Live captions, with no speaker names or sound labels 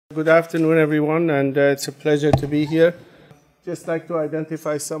Good afternoon, everyone, and it's a pleasure to be here. Just like to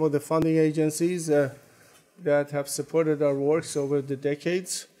identify some of the funding agencies that have supported our works over the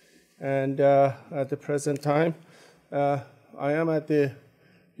decades and at the present time. I am at the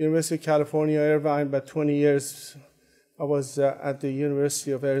University of California, Irvine, about 20 years. I was at the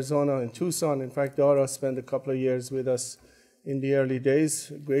University of Arizona in Tucson. In fact, Dara spent a couple of years with us in the early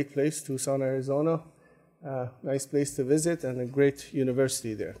days. A great place, Tucson, Arizona. Nice place to visit and a great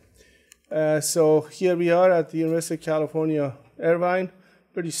university there. So here we are at the University of California, Irvine.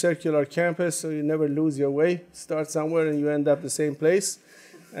 Pretty circular campus, so you never lose your way. Start somewhere and you end up the same place.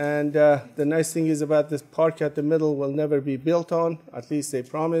 And the nice thing is about this park at the middle will never be built on, at least they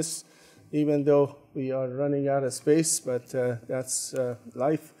promise, even though we are running out of space, but that's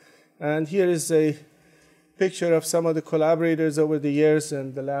life. And here is a picture of some of the collaborators over the years,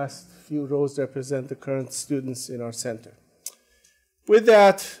 and the last few rows represent the current students in our center. With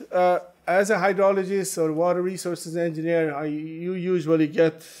that, as a hydrologist or water resources engineer, you usually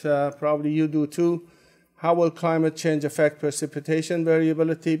get, probably you do too, how will climate change affect precipitation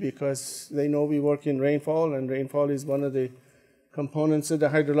variability? Because they know we work in rainfall, and rainfall is one of the components of the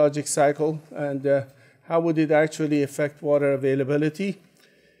hydrologic cycle. And how would it actually affect water availability?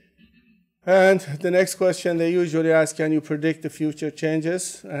 And the next question they usually ask, can you predict the future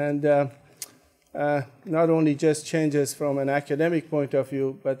changes? And not only just changes from an academic point of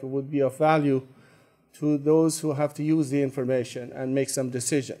view, but would be of value to those who have to use the information and make some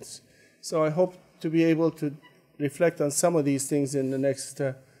decisions. So I hope to be able to reflect on some of these things in the next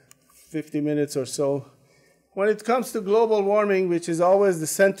 50 minutes or so. When it comes to global warming, which is always the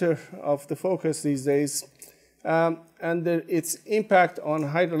center of the focus these days, and its impact on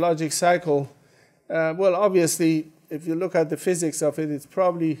hydrologic cycle, well, obviously, if you look at the physics of it, it's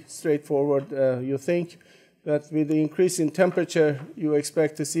probably straightforward. You think that with the increase in temperature, you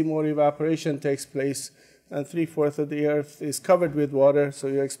expect to see more evaporation takes place, and 3/4 of the Earth is covered with water, so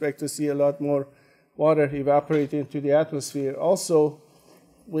you expect to see a lot more water evaporate into the atmosphere. Also,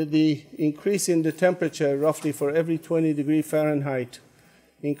 with the increase in the temperature, roughly for every 20 degrees Fahrenheit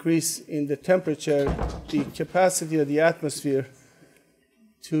increase in the temperature, the capacity of the atmosphere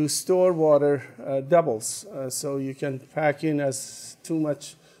to store water doubles. So you can pack in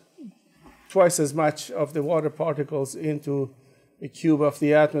twice as much of the water particles into a cube of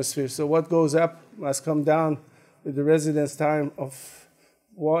the atmosphere. So what goes up must come down with the residence time of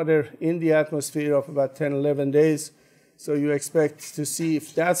water in the atmosphere of about 10, 11 days. So you expect to see,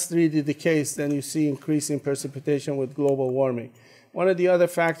 if that's really the case, then you see increasing precipitation with global warming. One of the other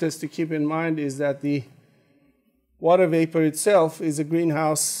factors to keep in mind is that the water vapor itself is a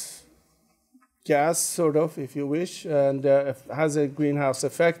greenhouse gas, sort of, if you wish, and has a greenhouse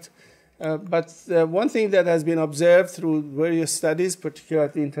effect. But one thing that has been observed through various studies, particularly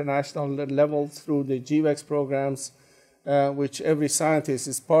at the international level through the GWEX programs, which every scientist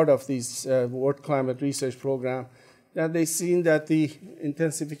is part of these World Climate Research Program, that they've seen that the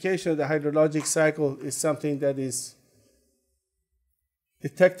intensification of the hydrologic cycle is something that is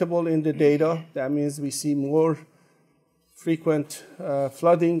detectable in the data. That means we see more frequent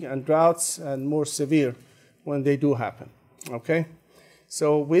flooding and droughts and more severe when they do happen, okay?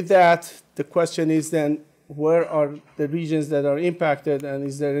 So with that, the question is then, where are the regions that are impacted, and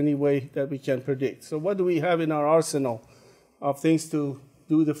is there any way that we can predict? So what do we have in our arsenal of things to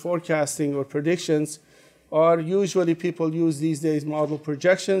do the forecasting or predictions? Or usually people use these days model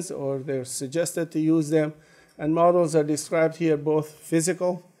projections, or they're suggested to use them. And models are described here, both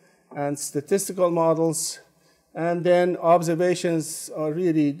physical and statistical models. And then observations are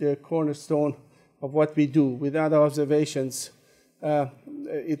really the cornerstone of what we do. Without observations,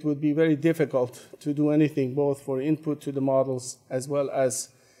 it would be very difficult to do anything, both for input to the models as well as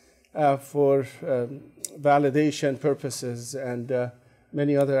for validation purposes and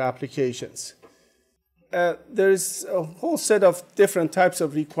many other applications. There's a whole set of different types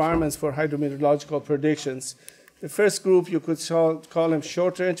of requirements for hydrometeorological predictions. The first group, you could call them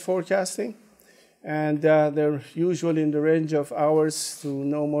short-range forecasting, and they're usually in the range of hours to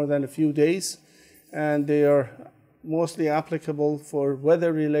no more than a few days, and they are mostly applicable for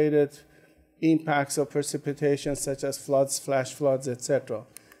weather-related impacts of precipitation, such as floods, flash floods, etc.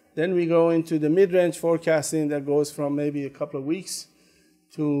 Then we go into the mid-range forecasting that goes from maybe a couple of weeks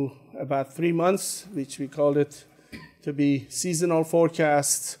to about 3 months, which we call it to be seasonal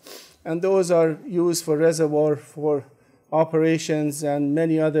forecasts. And those are used for reservoir, for operations, and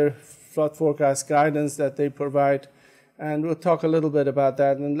many other flood forecast guidance that they provide. And we'll talk a little bit about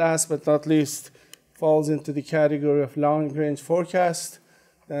that. And last but not least, falls into the category of long-range forecast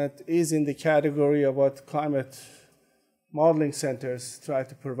that is in the category of what climate modeling centers try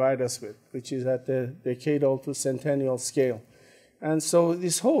to provide us with, which is at the decadal to centennial scale. And so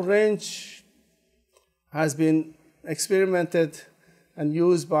this whole range has been experimented and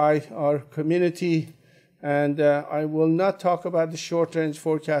used by our community. And I will not talk about the short-range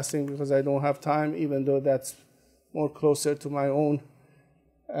forecasting because I don't have time, even though that's more closer to my own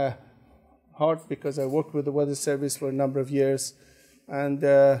heart, because I worked with the Weather Service for a number of years, and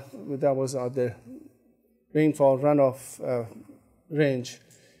that was the rainfall runoff range.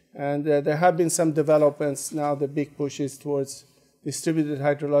 And there have been some developments. Now the big push is towards distributed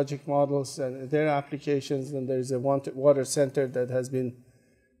hydrologic models and their applications, and there's a water center that has been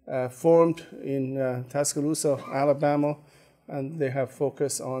formed in Tuscaloosa, Alabama, and they have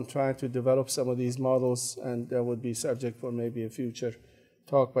focused on trying to develop some of these models, and that would be subject for maybe a future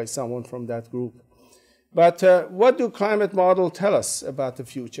talk by someone from that group. But what do climate models tell us about the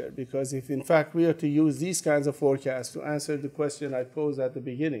future? Because if in fact we are to use these kinds of forecasts to answer the question I posed at the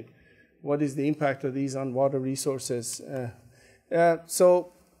beginning, what is the impact of these on water resources?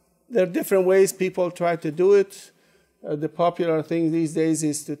 So there are different ways people try to do it. The popular thing these days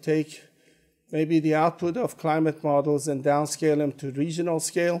is to take maybe the output of climate models and downscale them to regional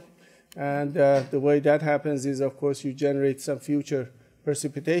scale. And the way that happens is, of course, you generate some future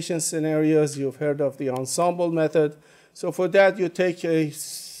precipitation scenarios. You've heard of the ensemble method. So for that, you take a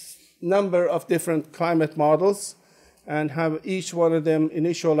number of different climate models and have each one of them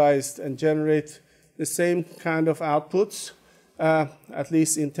initialized and generate the same kind of outputs, at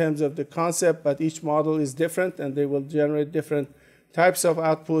least in terms of the concept, but each model is different and they will generate different types of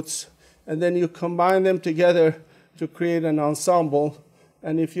outputs. And then you combine them together to create an ensemble.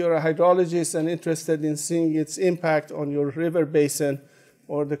 And if you're a hydrologist and interested in seeing its impact on your river basin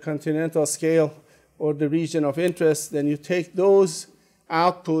or the continental scale or the region of interest, then you take those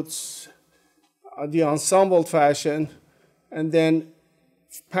outputs, the ensemble fashion, and then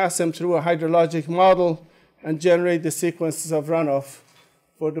pass them through a hydrologic model and generate the sequences of runoff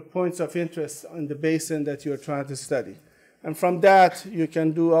for the points of interest in the basin that you're trying to study. And from that, you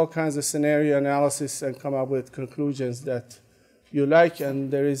can do all kinds of scenario analysis and come up with conclusions that you like.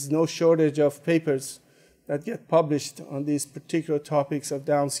 And there is no shortage of papers that get published on these particular topics of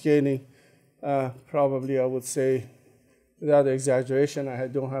downscaling. Probably, I would say, without exaggeration, I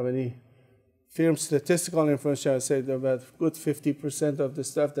don't have any firm statistical information. I would say that about a good 50% of the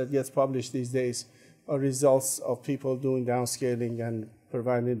stuff that gets published these days are results of people doing downscaling and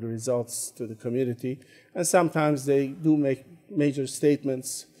providing the results to the community. And sometimes they do make major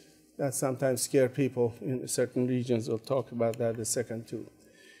statements that sometimes scare people in certain regions. We'll talk about that in a second too.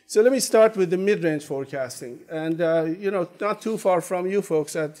 So let me start with the mid-range forecasting. And not too far from you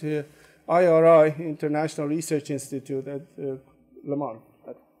folks at IRI, International Research Institute at Lamar,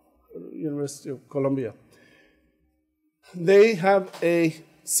 at University of Columbia. They have a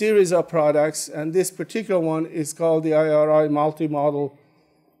series of products, and this particular one is called the IRI Multi-Model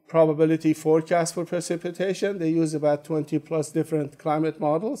Probability Forecast for Precipitation. They use about 20 plus different climate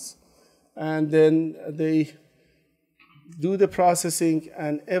models, and then they do the processing,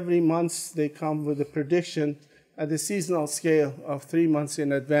 and every month they come with a prediction at the seasonal scale of 3 months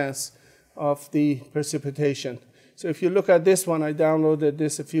in advance of the precipitation. So if you look at this one, I downloaded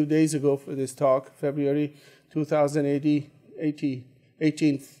this a few days ago for this talk, February 2018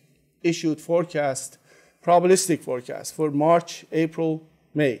 issued forecast, probabilistic forecast for March, April,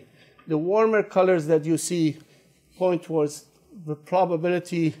 May. The warmer colors that you see point towards the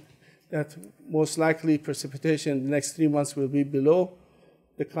probability that most likely precipitation in the next 3 months will be below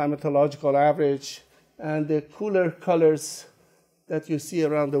the climatological average, and the cooler colors that you see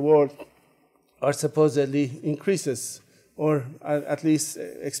around the world are supposedly increases, or at least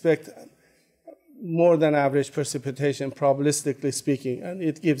expect more than average precipitation, probabilistically speaking, and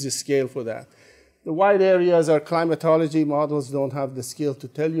it gives a scale for that. The white areas are climatology models, don't have the scale to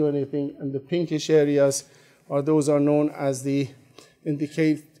tell you anything, and the pinkish areas are those are known as the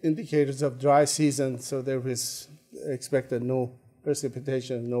indicators of dry season, so there is expected no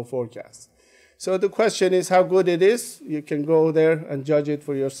precipitation, no forecast. So the question is how good it is. You can go there and judge it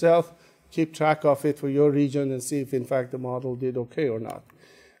for yourself, keep track of it for your region, and see if in fact the model did okay or not.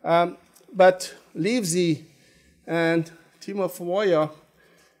 But Livesey and Timo Foya,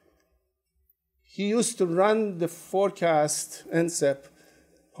 he used to run the forecast NCEP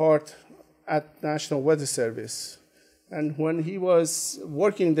part at National Weather Service. And when he was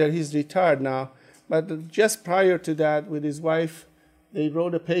working there, he's retired now, but just prior to that, with his wife, they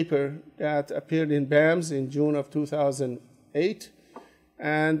wrote a paper that appeared in BAMS in June of 2008.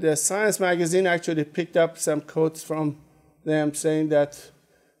 And Science magazine actually picked up some quotes from them saying that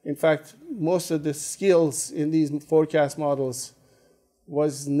In fact, most of the skills in these forecast models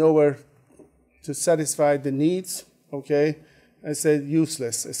was nowhere to satisfy the needs, okay? I said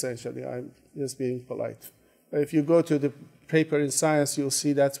useless, essentially. I'm just being polite. But if you go to the paper in Science, you'll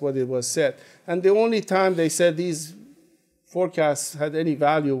see that's what it was said. And the only time they said these forecasts had any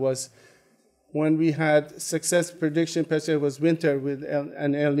value was when we had success prediction percent was winter with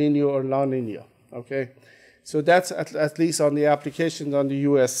an El Nino or La Nina, okay? So that's at least on the applications on the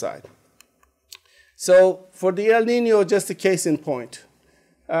US side. So for the El Nino, just a case in point.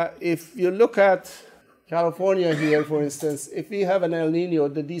 If you look at California here, for instance, if we have an El Nino,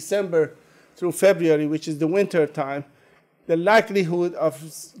 the December through February, which is the winter time, the likelihood of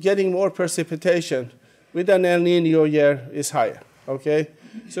getting more precipitation with an El Nino year is higher, okay?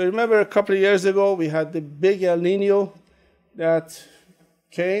 So remember a couple of years ago, we had the big El Nino that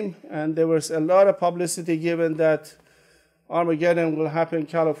came, and there was a lot of publicity given that Armageddon will happen in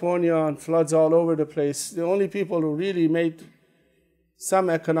California and floods all over the place. The only people who really made some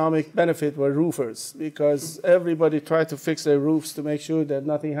economic benefit were roofers, because everybody tried to fix their roofs to make sure that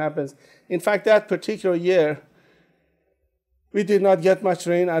nothing happens. In fact, that particular year, we did not get much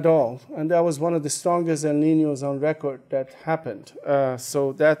rain at all, and that was one of the strongest El Ninos on record that happened.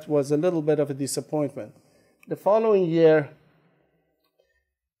 So that was a little bit of a disappointment. The following year,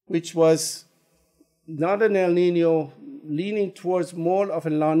 which was not an El Nino, leaning towards more of a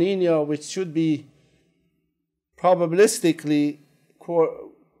La Nina, which should be probabilistically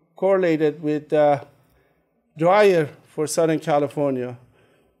correlated with drier for Southern California,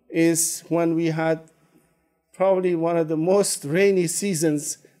 is when we had probably one of the most rainy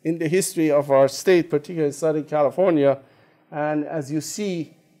seasons in the history of our state, particularly Southern California. And as you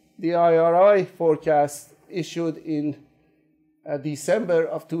see, the IRI forecast issued in December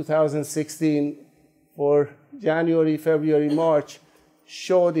of 2016 for January, February, March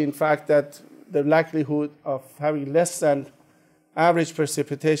showed, in fact, that the likelihood of having less than average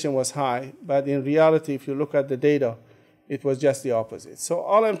precipitation was high. But in reality, if you look at the data, it was just the opposite. So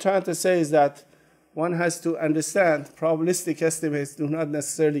all I'm trying to say is that one has to understand probabilistic estimates do not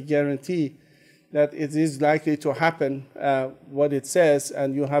necessarily guarantee that it is likely to happen what it says,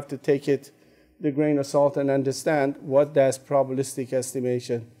 and you have to take it the grain of salt and understand what does probabilistic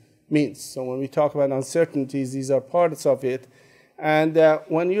estimation means. So when we talk about uncertainties, these are parts of it. And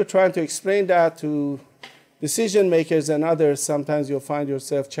when you're trying to explain that to decision makers and others, sometimes you'll find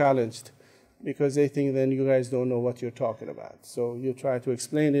yourself challenged because they think then you guys don't know what you're talking about. So you try to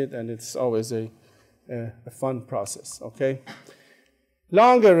explain it, and it's always a fun process, okay?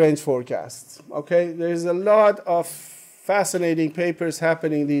 Longer range forecasts, okay? There's a lot of fascinating papers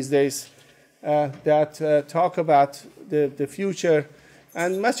happening these days that talk about the future,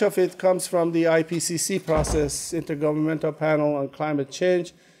 and much of it comes from the IPCC process, Intergovernmental Panel on Climate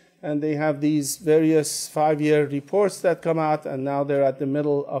Change, and they have these various 5-year reports that come out, and now they're at the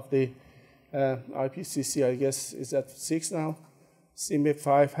middle of the IPCC, I guess, is that 6 now? CMIP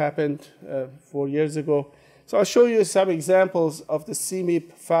 5 happened 4 years ago. So I'll show you some examples of the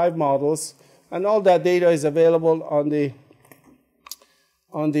CMIP 5 models, and all that data is available on the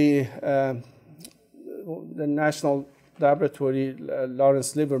National Laboratory,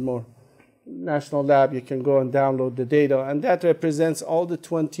 Lawrence Livermore National Lab. You can go and download the data, and that represents all the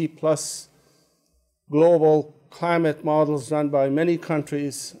 20+ global climate models run by many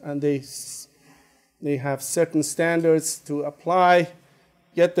countries, and they have certain standards to apply,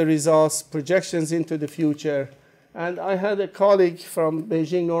 get the results, projections into the future. And I had a colleague from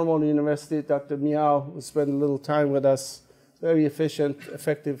Beijing Normal University, Dr. Miao, who spent a little time with us, very efficient,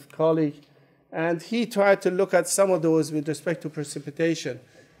 effective colleague. And he tried to look at some of those with respect to precipitation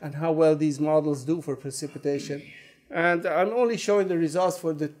and how well these models do for precipitation. And I'm only showing the results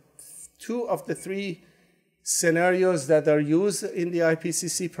for the 2 of the 3 scenarios that are used in the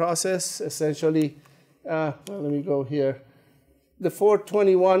IPCC process. Essentially, well, let me go here. The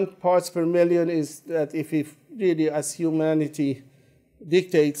 421 parts per million is that if we really, as humanity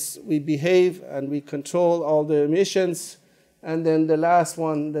dictates, we behave and we control all the emissions. And then the last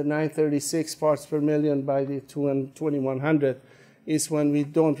one, the 936 parts per million by the 2100, is when we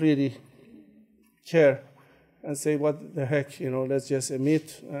don't really care and say, what the heck, let's just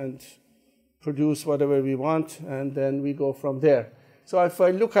emit and produce whatever we want, and then we go from there. So if I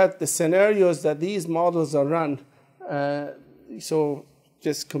look at the scenarios that these models are run, so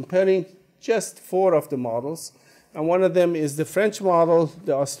just comparing just 4 of the models, and one of them is the French model,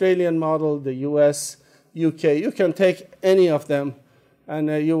 the Australian model, the US, UK. You can take any of them, and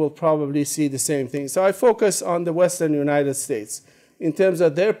you will probably see the same thing. So I focus on the Western United States. In terms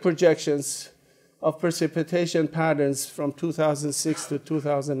of their projections of precipitation patterns from 2006 to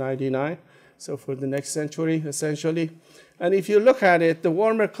 2099, so for the next century, essentially. And if you look at it, the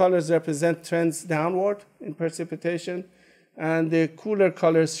warmer colors represent trends downward in precipitation, and the cooler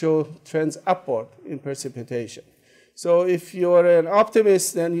colors show trends upward in precipitation. So if you're an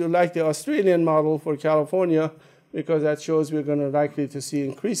optimist, then you like the Australian model for California, because that shows we're going to likely to see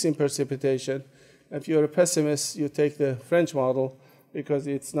increasing precipitation. If you're a pessimist, you take the French model, because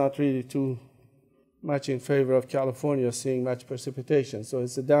it's not really too much in favor of California seeing much precipitation. So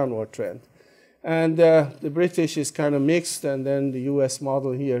it's a downward trend. And the British is kind of mixed, and then the US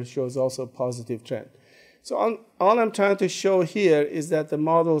model here shows also a positive trend. So all I'm trying to show here is that the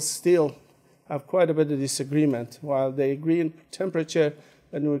models still have quite a bit of disagreement. While they agree in temperature,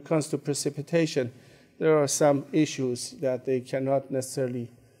 and when it comes to precipitation, there are some issues that they cannot necessarily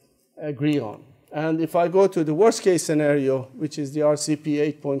agree on. And if I go to the worst case scenario, which is the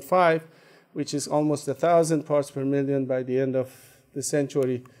RCP 8.5, which is almost 1,000 parts per million by the end of the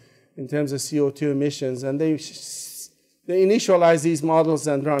century in terms of CO2 emissions, and they initialize these models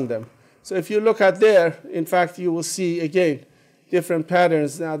and run them. So if you look at there, in fact, you will see, again, different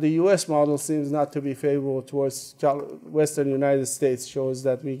patterns. Now, the US model seems not to be favorable towards Western United States, shows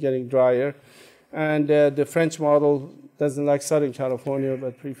that we're getting drier. And the French model doesn't like Southern California,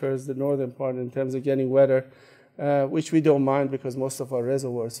 but prefers the northern part in terms of getting wetter, which we don't mind because most of our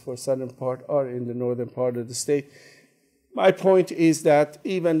reservoirs for southern part are in the northern part of the state. My point is that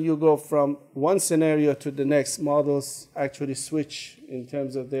even you go from one scenario to the next, models actually switch in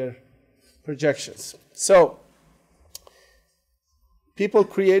terms of their projections. So people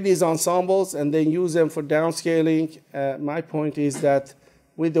create these ensembles and then use them for downscaling. My point is that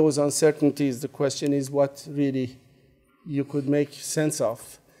with those uncertainties, the question is what really you could make sense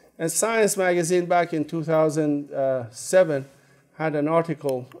of. And Science magazine back in 2007 had an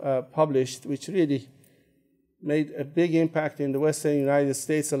article published which really made a big impact in the Western United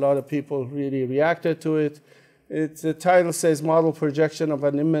States. A lot of people really reacted to it. The title says, Model Projection of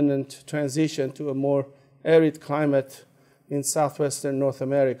an Imminent Transition to a More Arid Climate in Southwestern North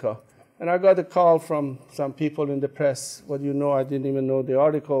America. And I got a call from some people in the press. What do you know? I didn't even know the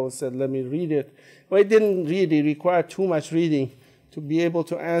article. Said, let me read it. Well, it didn't really require too much reading to be able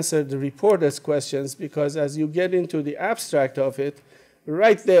to answer the reporter's questions, because as you get into the abstract of it,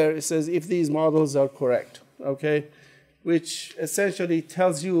 right there it says if these models are correct, okay, which essentially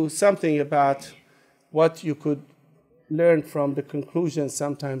tells you something about what you could learn from the conclusions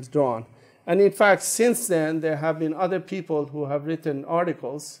sometimes drawn. And in fact, since then, there have been other people who have written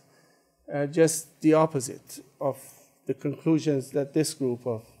articles just the opposite of the conclusions that this group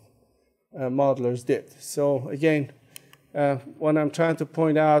of modelers did. So again, what I'm trying to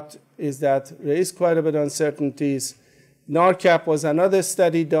point out is that there is quite a bit of uncertainties. NARCAP was another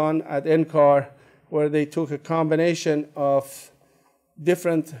study done at NCAR where they took a combination of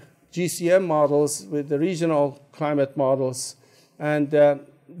different GCM models with the regional climate models and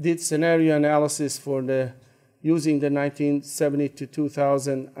did scenario analysis for using the 1970 to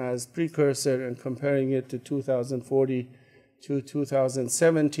 2000 as precursor and comparing it to 2040 to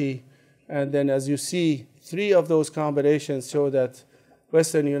 2070. And then as you see, 3 of those combinations show that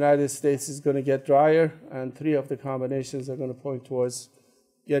Western United States is going to get drier, and 3 of the combinations are going to point towards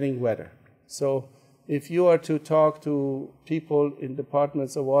getting wetter. So if you are to talk to people in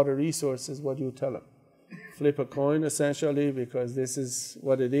departments of water resources, what do you tell them? Flip a coin, essentially, because this is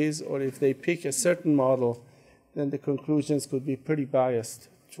what it is. Or if they pick a certain model, then the conclusions could be pretty biased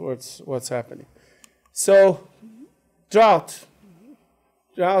towards what's happening. So drought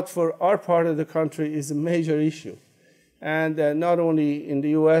for our part of the country is a major issue, and not only in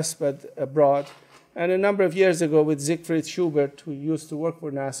the US, but abroad. And a number of years ago with Siegfried Schubert, who used to work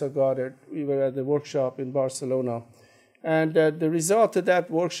for NASA Goddard, we were at the workshop in Barcelona. And the result of that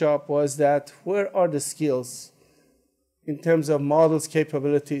workshop was that where are the skills in terms of models'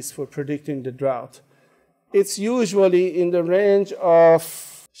 capabilities for predicting the drought? It's usually in the range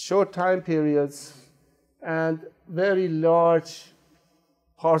of short time periods and very large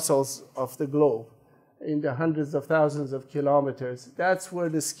parcels of the globe in the hundreds of thousands of kilometers. That's where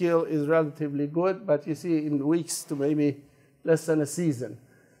the skill is relatively good, but you see in weeks to maybe less than a season.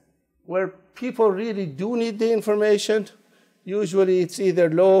 Where people really do need the information, usually it's either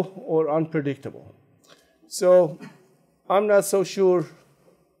low or unpredictable. So I'm not so sure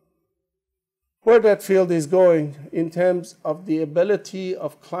where that field is going in terms of the ability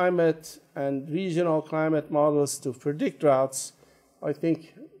of climate and regional climate models to predict droughts. I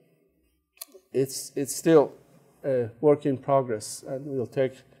think it's still a work in progress, and will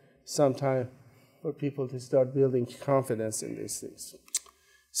take some time for people to start building confidence in these things.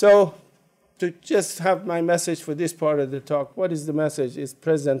 So to just have my message for this part of the talk, what is the message? Is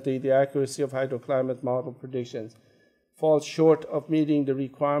presently the accuracy of hydroclimate model predictions falls short of meeting the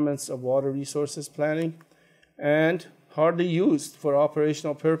requirements of water resources planning and hardly used for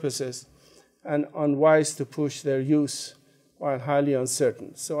operational purposes and unwise to push their use while highly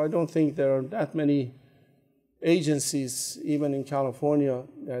uncertain. So I don't think there are that many agencies, even in California,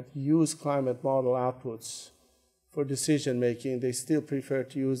 that use climate model outputs for decision making. They still prefer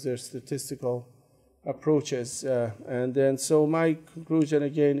to use their statistical approaches. So my conclusion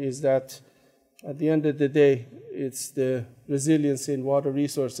again is that at the end of the day, it's the resilience in water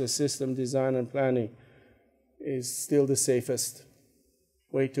resources system design and planning is still the safest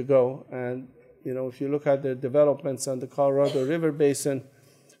way to go. And if you look at the developments on the Colorado River Basin,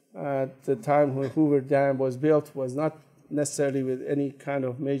 at the time when Hoover Dam was built was not necessarily with any kind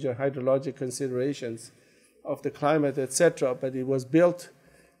of major hydrologic considerations of the climate, etc., but it was built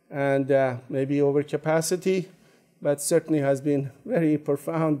and maybe over capacity, but certainly has been very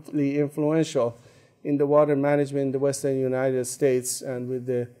profoundly influential in the water management in the western United States. And with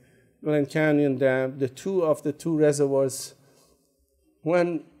the Glen Canyon Dam, the two reservoirs,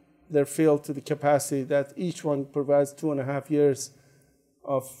 when they're filled to the capacity that each one provides 2.5 years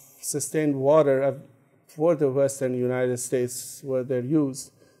of sustained water for the western United States where they're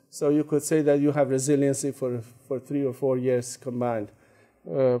used. So you could say that you have resiliency for 3 or 4 years combined.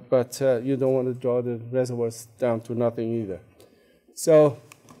 But you don't want to draw the reservoirs down to nothing either. So,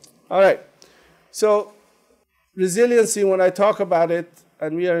 all right. So resiliency, when I talk about it,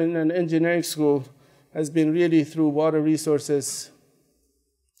 and we are in an engineering school, has been really through water resources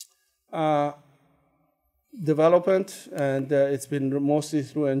development, and it's been mostly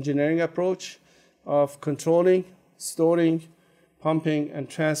through engineering approach of controlling, storing, pumping, and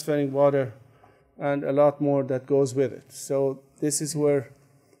transferring water, and a lot more that goes with it. So this is where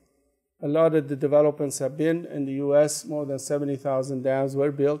a lot of the developments have been in the US. More than 70,000 dams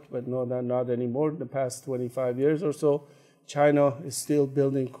were built, but not anymore in the past 25 years or so. China is still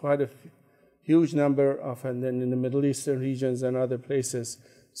building quite a huge number of, and then in the Middle Eastern regions and other places,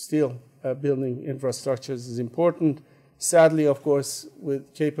 still building infrastructures is important. Sadly, of course,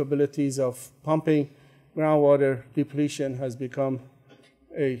 with capabilities of pumping, groundwater depletion has become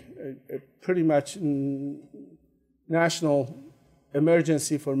a pretty much national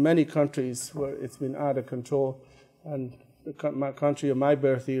emergency for many countries where it's been out of control. And my country of my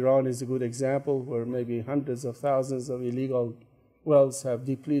birth, Iran, is a good example, where maybe hundreds of thousands of illegal wells have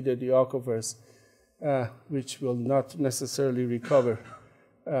depleted the aquifers, which will not necessarily recover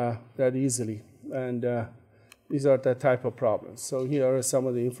that easily. And these are the type of problems. So here are some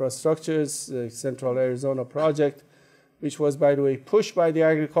of the infrastructures. The Central Arizona project, which was, by the way, pushed by the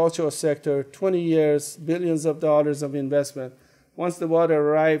agricultural sector, 20 years, billions of dollars of investment. Once the water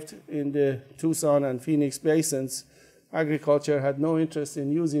arrived in the Tucson and Phoenix basins, agriculture had no interest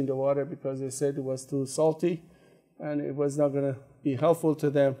in using the water because they said it was too salty and it was not going to be helpful to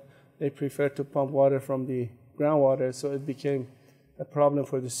them. They preferred to pump water from the groundwater, so it became a problem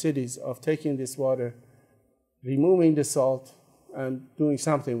for the cities of taking this water, removing the salt, and doing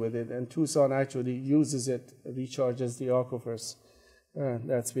something with it. And Tucson actually uses it, recharges the aquifers.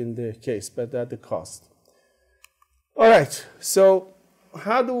 That's been the case, but at the cost. All right, so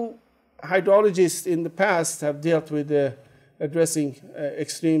how do hydrologists in the past have dealt with addressing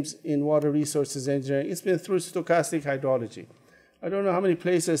extremes in water resources engineering? It's been through stochastic hydrology. I don't know how many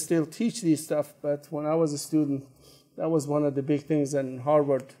places still teach this stuff, but when I was a student, that was one of the big things, and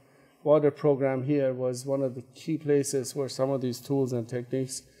Harvard water program here was one of the key places where some of these tools and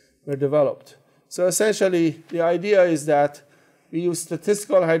techniques were developed. So essentially, the idea is that we use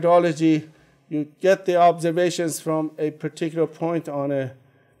statistical hydrology. You get the observations from a particular point on a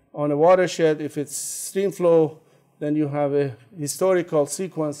watershed. If it's stream flow, then you have a historical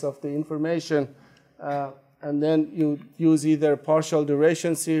sequence of the information, and then you use either partial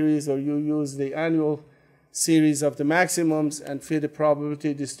duration series or you use the annual series of the maximums and fit a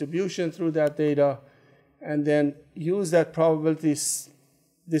probability distribution through that data, and then use that probability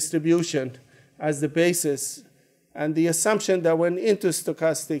distribution as the basis. And the assumption that went into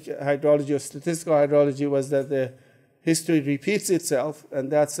stochastic hydrology or statistical hydrology was that the history repeats itself,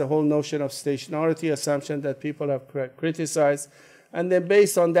 and that's the whole notion of stationarity assumption that people have criticized. And then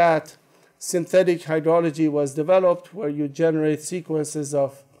based on that, synthetic hydrology was developed, where you generate sequences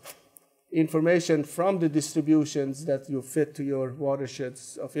of information from the distributions that you fit to your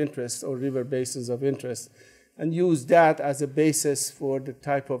watersheds of interest or river basins of interest, and use that as a basis for the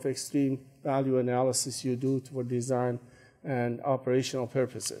type of extreme value analysis you do for design and operational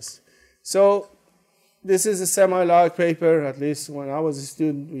purposes. So this is a semi-log paper. At least when I was a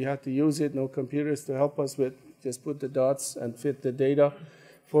student, we had to use it. No computers to help us with. Just put the dots and fit the data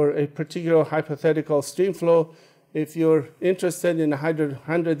for a particular hypothetical stream flow. If you're interested in a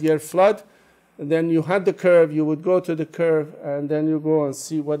 100-year flood, then you had the curve. You would go to the curve, and then you go and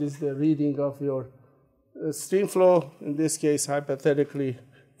see what is the reading of your stream flow. In this case, hypothetically,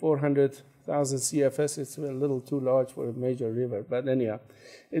 400,000 CFS. It's a little too large for a major river, but anyhow,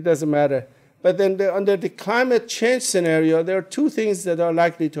 it doesn't matter. But then under the climate change scenario, there are two things that are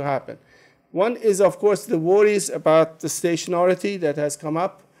likely to happen. One is, of course, the worries about the stationarity that has come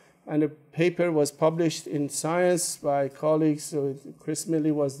up, and a paper was published in Science by colleagues. So Chris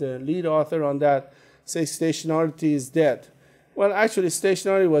Milley was the lead author on that, say stationarity is dead. Well, actually,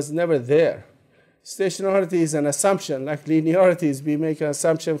 stationarity was never there. Stationarity is an assumption, like linearity is we make an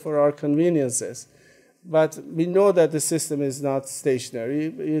assumption for our conveniences. But we know that the system is not stationary.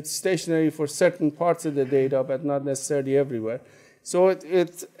 It's stationary for certain parts of the data, but not necessarily everywhere. So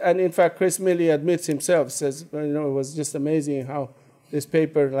and in fact, Chris Milley admits himself, says, well, you know, it was just amazing how this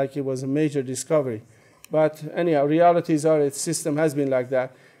paper, like it was a major discovery. But anyhow, realities are its system has been like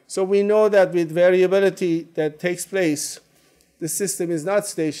that. So we know that with variability that takes place, the system is not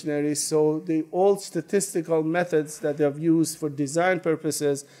stationary. So the old statistical methods that they have used for design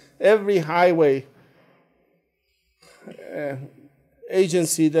purposes, every highway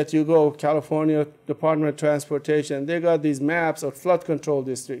agency that you go, California Department of Transportation, they got these maps of flood control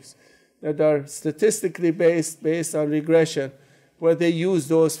districts that are statistically based on regression, where they use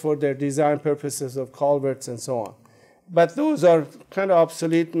those for their design purposes of culverts and so on. But those are kind of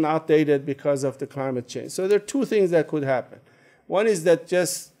obsolete and outdated because of the climate change. So there are two things that could happen. One is that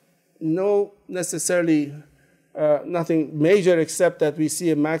just nothing major, except that we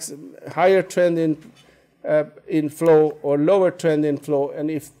see a higher trend in flow or lower trend in flow.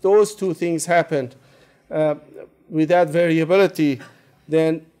 And if those two things happen without variability,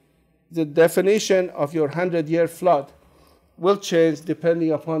 then the definition of your 100-year flood will change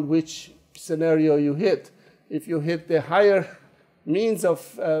depending upon which scenario you hit. If you hit the higher means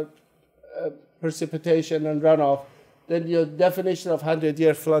of precipitation and runoff, then your definition of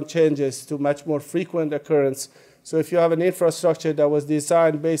 100-year flood changes to much more frequent occurrence. So if you have an infrastructure that was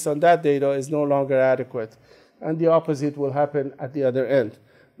designed based on that data, is no longer adequate. And the opposite will happen at the other end,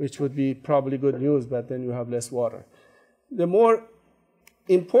 which would be probably good news, but then you have less water. The more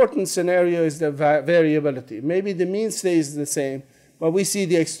important scenario is the variability. Maybe the mean stays the same, but we see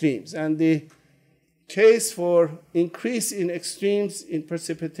the extremes. And the case for increase in extremes in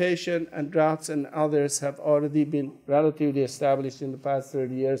precipitation and droughts and others have already been relatively established in the past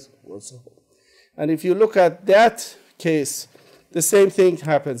 30 years or so. And if you look at that case, the same thing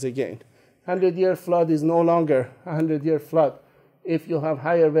happens again. 100-year flood is no longer a 100-year flood. If you have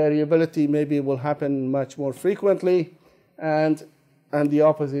higher variability, maybe it will happen much more frequently, and the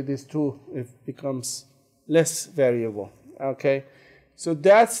opposite is true. It becomes less variable, okay? So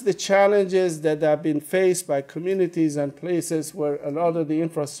that's the challenges that have been faced by communities and places where a lot of the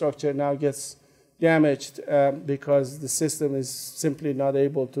infrastructure now gets damaged because the system is simply not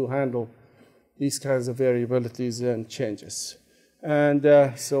able to handle these kinds of variabilities and changes.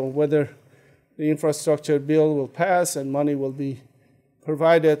 And so whether the infrastructure bill will pass and money will be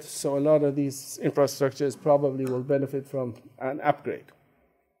provided, so a lot of these infrastructures probably will benefit from an upgrade.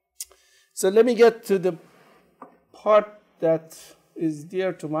 So let me get to the part that is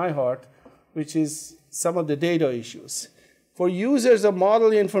dear to my heart, which is some of the data issues. For users of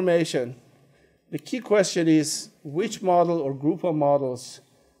model information, the key question is which model or group of models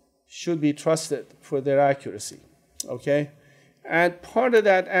should be trusted for their accuracy, okay? And part of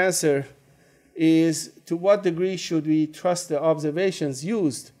that answer is to what degree should we trust the observations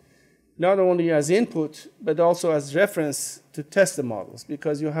used, not only as input, but also as reference to test the models,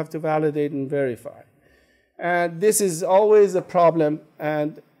 because you have to validate and verify. And this is always a problem,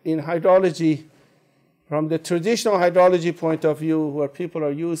 and in hydrology, from the traditional hydrology point of view, where people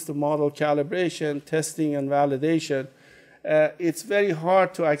are used to model calibration, testing, and validation, it's very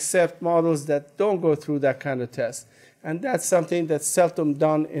hard to accept models that don't go through that kind of test. And that's something that's seldom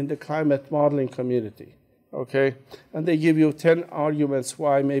done in the climate modeling community, okay? And they give you 10 arguments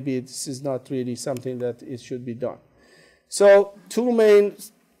why maybe this is not really something that it should be done. So two main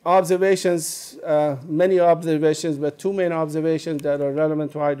observations, many observations, but two main observations that are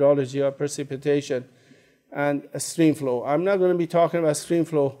relevant to hydrology are precipitation and stream flow. I'm not going to be talking about stream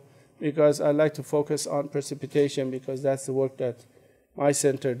flow because I like to focus on precipitation because that's the work that my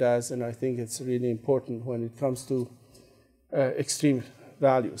center does, and I think it's really important when it comes to extreme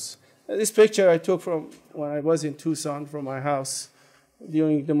values. This picture I took from when I was in Tucson from my house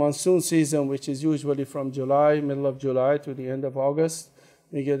during the monsoon season, which is usually from July, middle of July to the end of August.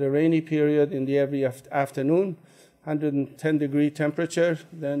 We get a rainy period in the every afternoon, 110-degree temperature.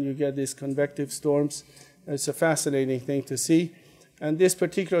 Then you get these convective storms. It's a fascinating thing to see. And this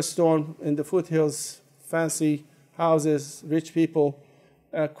particular storm in the foothills, fancy houses, rich people,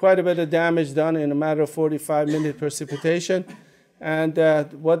 quite a bit of damage done in a matter of 45-minute precipitation. And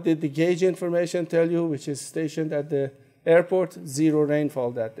what did the gauge information tell you, which is stationed at the airport? 0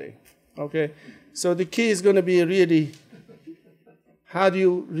 rainfall that day. Okay? So the key is going to be really, how do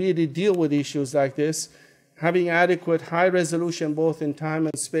you really deal with issues like this? Having adequate high resolution both in time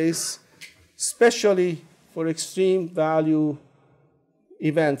and space, especially for extreme value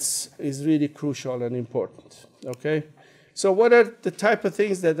events, is really crucial and important. Okay? So what are the type of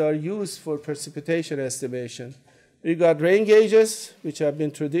things that are used for precipitation estimation? We've got rain gauges, which have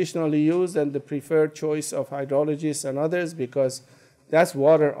been traditionally used and the preferred choice of hydrologists and others because that's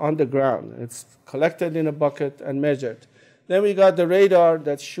water on the ground. It's collected in a bucket and measured. Then we got the radar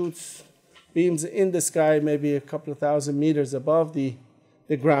that shoots beams in the sky, maybe a couple of thousand meters above the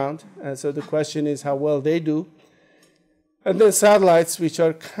ground. And so the question is how well they do. And then satellites, which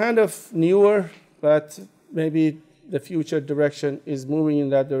are kind of newer, but maybe the future direction is moving in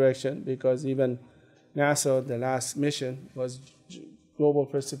that direction because even NASA, the last mission, was global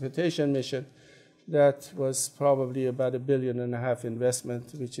precipitation mission. That was probably about $1.5 billion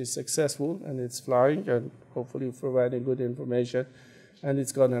investment, which is successful, and it's flying and hopefully providing good information, and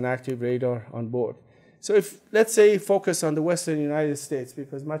it's got an active radar on board. So if, let's say, focus on the Western United States,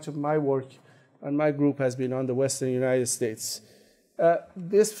 because much of my work and my group has been on the Western United States.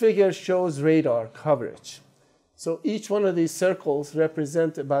 This figure shows radar coverage. So each one of these circles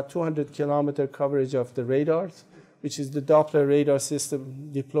represent about 200-kilometer coverage of the radars, which is the Doppler radar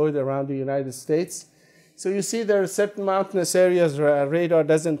system deployed around the United States. So you see there are certain mountainous areas where radar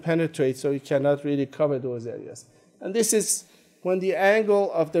doesn't penetrate, so you cannot really cover those areas. And this is when the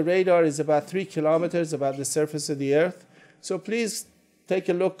angle of the radar is about 3 kilometers above the surface of the Earth. So please take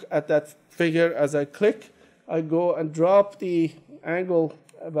a look at that figure. As I click, I go and drop the angle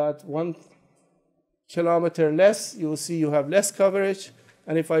about 1 kilometer less. You'll see you have less coverage.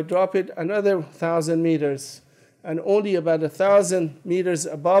 And if I drop it another 1,000 meters and only about 1,000 meters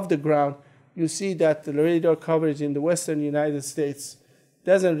above the ground, you see that the radar coverage in the Western United States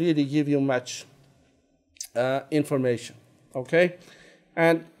doesn't really give you much information. Okay?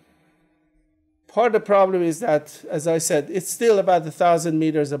 And part of the problem is that, as I said, it's still about 1,000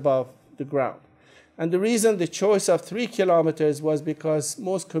 meters above the ground. And the reason the choice of 3 kilometers was because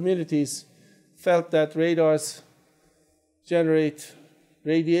most communities felt that radars generate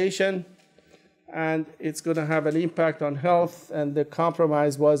radiation and it's going to have an impact on health, and the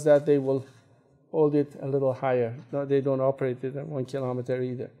compromise was that they will hold it a little higher. No, they don't operate it at 1 kilometer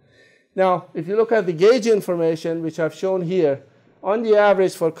either. Now, if you look at the gauge information, which I've shown here, on the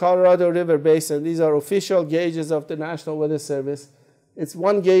average for Colorado River Basin, these are official gauges of the National Weather Service, it's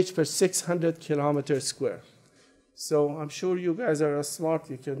 1 gauge per 600 kilometers square. So I'm sure you guys are smart.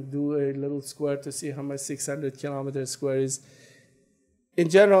 You can do a little square to see how much 600 kilometers square is. In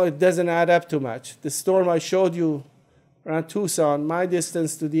general, it doesn't add up too much. The storm I showed you around Tucson, my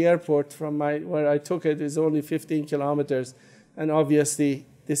distance to the airport from where I took it is only 15 kilometers. And obviously,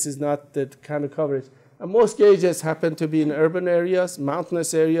 this is not the kind of coverage. And most gauges happen to be in urban areas,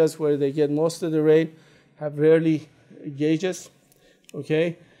 mountainous areas where they get most of the rain, have rarely gauges.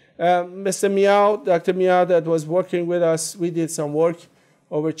 Okay? Mr. Miao, Dr. Miao, that was working with us, we did some work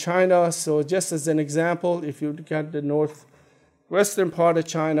over China. So just as an example, if you look at the northwestern part of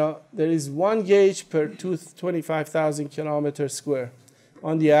China, there is 1 gauge per 25,000 kilometers square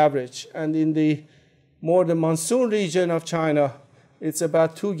on the average. And in the monsoon region of China, it's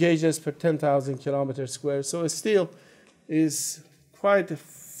about 2 gauges per 10,000 kilometers square. So it still is quite a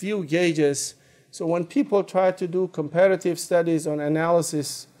few gauges. So when people try to do comparative studies on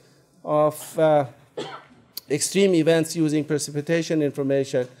analysis of extreme events using precipitation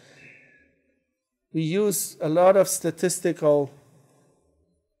information, we use a lot of statistical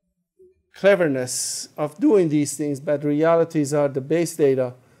cleverness of doing these things, but realities are the base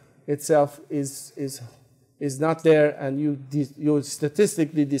data itself is not there, and you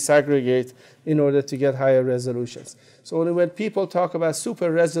statistically disaggregate in order to get higher resolutions. So when people talk about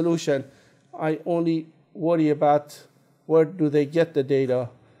super resolution, I only worry about where do they get the data,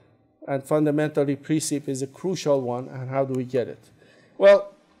 and fundamentally PRECIP is a crucial one, and how do we get it?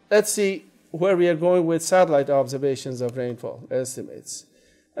 Well, let's see where we are going with satellite observations of rainfall estimates.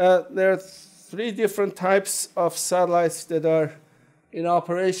 There are 3 different types of satellites that are in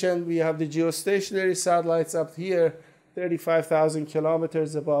operation. We have the geostationary satellites up here 35,000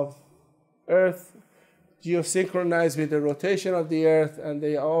 kilometers above Earth, geosynchronized with the rotation of the Earth, and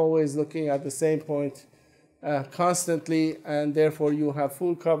they are always looking at the same point constantly, and therefore you have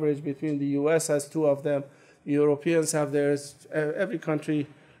full coverage between the US has 2 of them, Europeans have theirs, every country,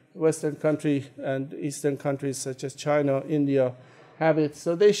 Western country and Eastern countries such as China, India have it.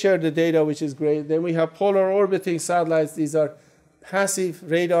 So they share the data, which is great. Then we have polar orbiting satellites. These are passive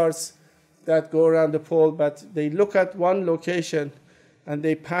radars that go around the pole, but they look at one location and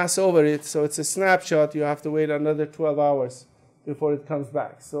they pass over it. So it's a snapshot. You have to wait another 12 hours before it comes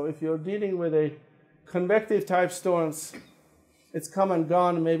back. So if you're dealing with a convective type storms, it's come and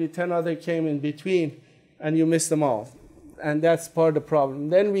gone. Maybe 10 other came in between, and you miss them all. And that's part of the problem.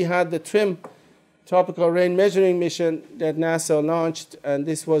 Then we had the TRMM, Tropical Rain Measuring Mission, that NASA launched, and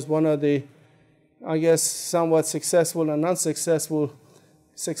this was one of the, I guess, somewhat successful and unsuccessful.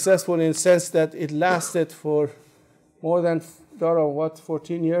 Successful in the sense that it lasted for more than,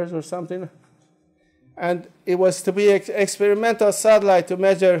 14 years or something? And it was to be an experimental satellite to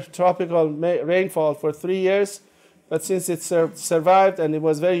measure tropical rainfall for 3 years. But since it survived and it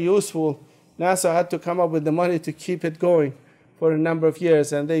was very useful, NASA had to come up with the money to keep it going for a number of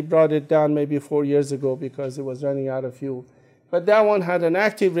years. And they brought it down maybe 4 years ago because it was running out of fuel. But that one had an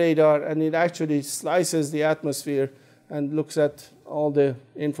active radar, and it actually slices the atmosphere and looks at all the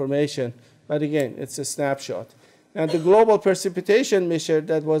information. But again, it's a snapshot. And the Global Precipitation Mission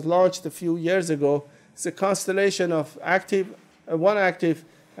that was launched a few years ago is a constellation of one active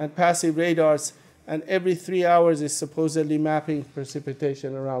and passive radars, and every 3 hours is supposedly mapping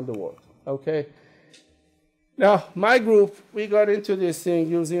precipitation around the world. Okay? Now, my group, we got into this thing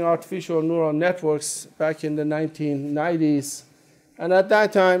using artificial neural networks back in the 1990s. And at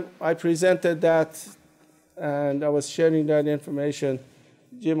that time, I presented that, and I was sharing that information,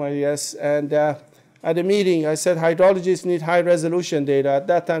 Jim, I guess, and at a meeting, I said hydrologists need high-resolution data. At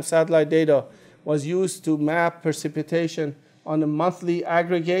that time, satellite data was used to map precipitation on a monthly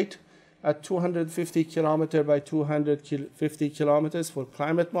aggregate at 250 kilometers by 250 kilometers for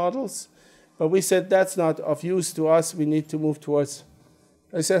climate models. But we said that's not of use to us. We need to move towards.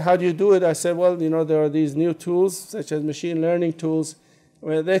 I said, how do you do it? I said, well, there are these new tools, such as machine learning tools.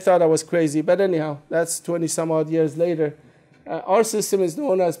 Well, they thought I was crazy. But anyhow, that's 20-some-odd years later. Our system is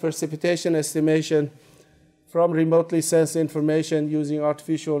known as precipitation estimation from remotely sensed information using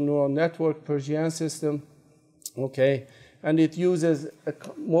artificial neural network, Persian system. Okay, and it uses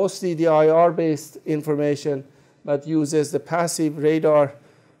mostly the IR-based information, but uses the passive radar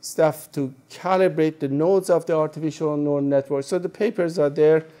stuff to calibrate the nodes of the artificial neural network. So the papers are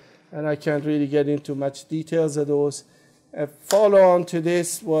there, and I can't really get into much details of those. A follow-on to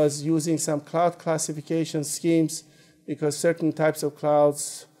this was using some cloud classification schemes, because certain types of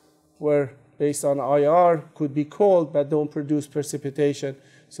clouds were based on IR, could be cold, but don't produce precipitation.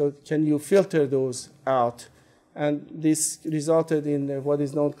 So can you filter those out? And this resulted in what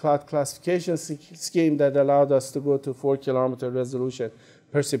is known cloud classification scheme that allowed us to go to 4-kilometer resolution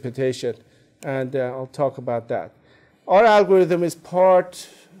precipitation. And I'll talk about that. Our algorithm is part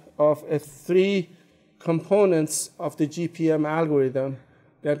of 3 components of the GPM algorithm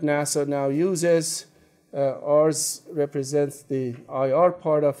that NASA now uses. Ours represents the IR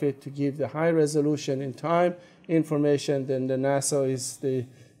part of it to give the high resolution in time information. Then the NASA is the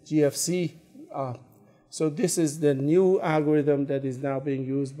GFC. So this is the new algorithm that is now being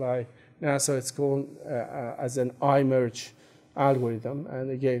used by NASA. It's called as an iMerge algorithm.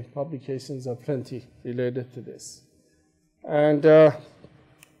 And again, publications are plenty related to this. And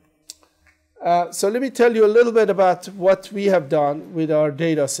so let me tell you a little bit about what we have done with our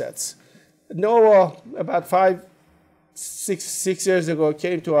data sets. NOAA, about 6 years ago,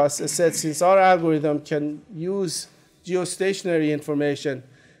 came to us and said, since our algorithm can use geostationary information,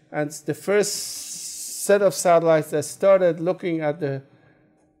 and the first set of satellites that started looking at the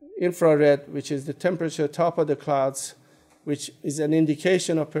infrared, which is the temperature top of the clouds, which is an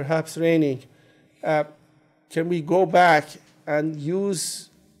indication of perhaps raining, can we go back and use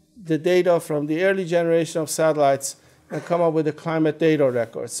the data from the early generation of satellites and come up with a climate data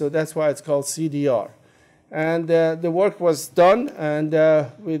record. So that's why it's called CDR. And the work was done, and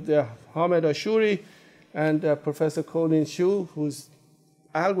with Hamed Ashuri and Professor Colin Shu, whose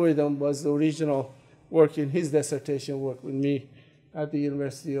algorithm was the original work in his dissertation work with me at the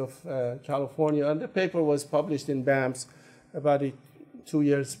University of California. And the paper was published in BAMS about 2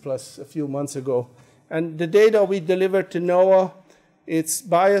 years plus a few months ago. And the data we delivered to NOAA, it's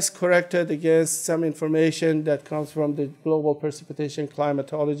bias corrected against some information that comes from the Global Precipitation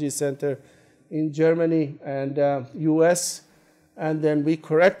Climatology Center in Germany and US. And then we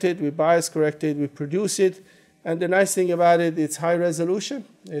correct it, we bias correct it, we produce it. And the nice thing about it, it's high resolution.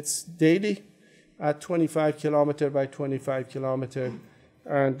 It's daily at 25 kilometer by 25 kilometer.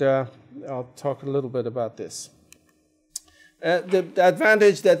 And I'll talk a little bit about this. The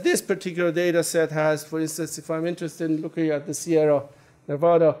advantage that this particular data set has, for instance, if I'm interested in looking at the Sierra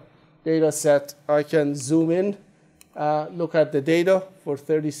Nevada data set, I can zoom in, look at the data for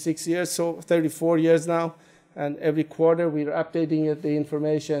 36 years, so 34 years now, and every quarter we're updating it, the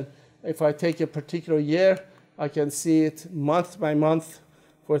information. If I take a particular year, I can see it month by month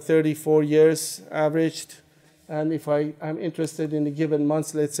for 34 years averaged. And if I'm interested in a given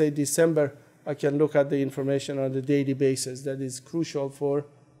month, let's say December, I can look at the information on a daily basis. That is crucial for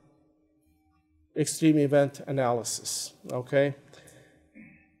extreme event analysis, okay?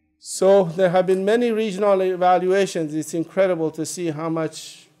 So there have been many regional evaluations. It's incredible to see how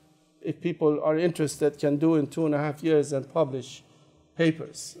much, if people are interested, can do in 2.5 years and publish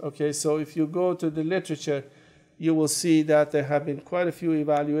papers, okay? So if you go to the literature, you will see that there have been quite a few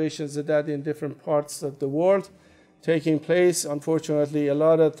evaluations of that in different parts of the world taking place. Unfortunately, a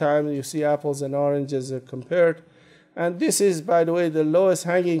lot of time you see apples and oranges are compared. And this is, by the way, the lowest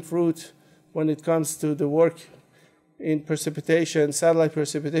hanging fruit when it comes to the work in precipitation, satellite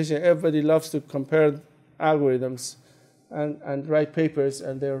precipitation. Everybody loves to compare algorithms and write papers,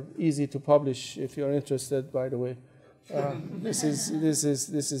 and they're easy to publish if you're interested, by the way. This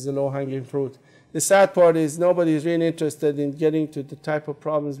is a low-hanging fruit. The sad part is nobody is really interested in getting to the type of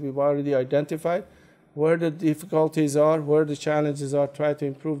problems we've already identified, where the difficulties are, where the challenges are, try to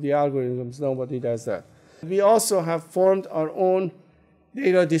improve the algorithms. Nobody does that. We also have formed our own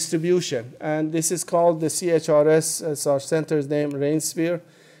data distribution, and this is called the CHRS, as our center's name, RainSphere.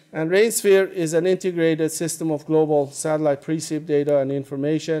 And RainSphere is an integrated system of global satellite precip data and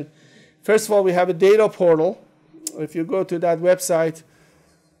information. First of all, we have a data portal. If you go to that website,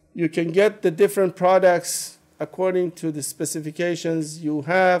 you can get the different products according to the specifications you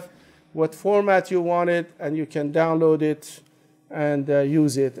have, what format you want it, and you can download it and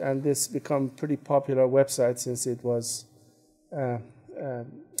use it. And this become pretty popular website since it was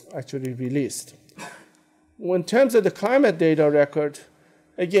actually released. In terms of the climate data record,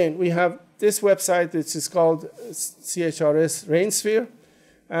 again, we have this website, which is called CHRS RainSphere.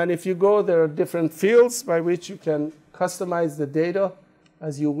 And if you go, there are different fields by which you can customize the data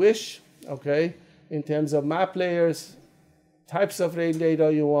as you wish, okay, in terms of map layers, types of rain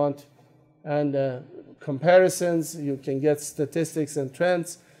data you want, and comparisons. You can get statistics and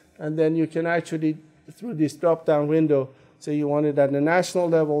trends, and then you can actually, through this drop-down window, say you want it at the national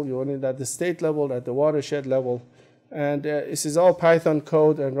level, you want it at the state level, at the watershed level, and this is all Python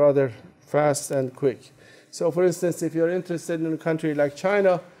code and rather fast and quick. So for instance, if you're interested in a country like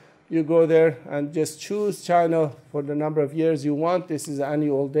China, you go there and just choose China for the number of years you want. This is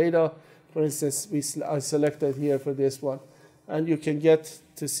annual data. For instance, I selected here for this one. And you can get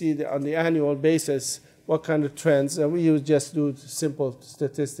to see on the annual basis what kind of trends. And we just do simple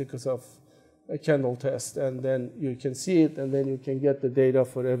statistics of a Kendall test. And then you can see it, and then you can get the data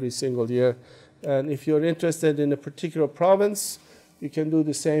for every single year. And if you're interested in a particular province, you can do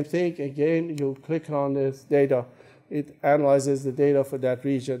the same thing. Again, you click on this data. It analyzes the data for that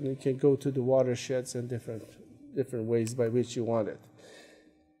region. You can go to the watersheds and different ways by which you want it.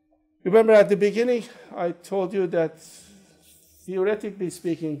 Remember at the beginning, I told you that theoretically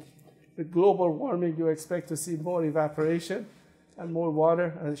speaking, with global warming, you expect to see more evaporation and more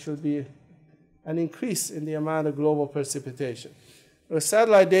water, and it should be an increase in the amount of global precipitation. The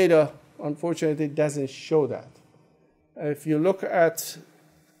satellite data, unfortunately, doesn't show that. If you look at,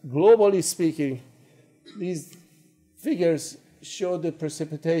 globally speaking, these figures show the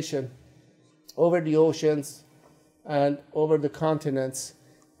precipitation over the oceans and over the continents,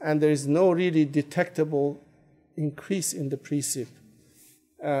 and there is no really detectable increase in the precip.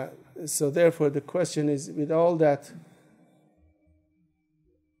 So therefore, the question is, with all that,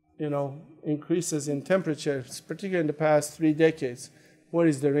 increases in temperature, particularly in the past 3 decades, where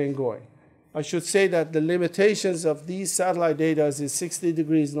is the rain going? I should say that the limitations of these satellite data is 60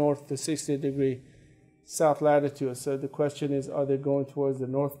 degrees north to 60 degree south latitude. So the question is, are they going towards the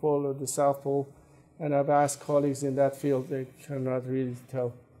North Pole or the South Pole? And I've asked colleagues in that field, they cannot really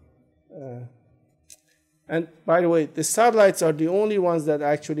tell. And by the way, the satellites are the only ones that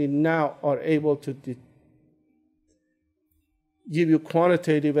actually now are able to give you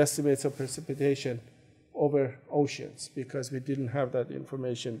quantitative estimates of precipitation over oceans, because we didn't have that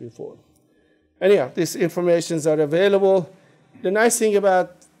information before. Anyhow, these informations are available. The nice thing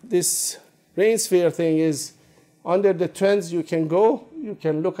about this RainSphere thing is, under the trends you can go, you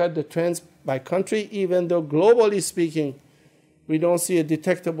can look at the trends by country, even though globally speaking, we don't see a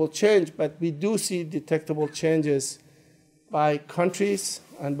detectable change, but we do see detectable changes by countries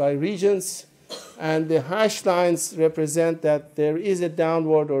and by regions. And the hash lines represent that there is a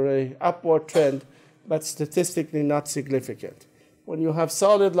downward or a upward trend, but statistically not significant. When you have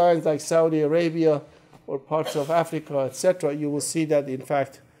solid lines like Saudi Arabia or parts of Africa, etc., you will see that, in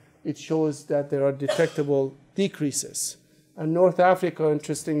fact, it shows that there are detectable decreases. And North Africa,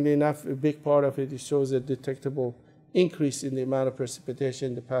 interestingly enough, a big part of it shows a detectable increase in the amount of precipitation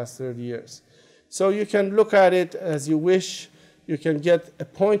in the past 30 years. So you can look at it as you wish. You can get a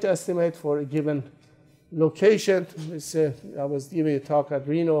point estimate for a given location. I was giving a talk at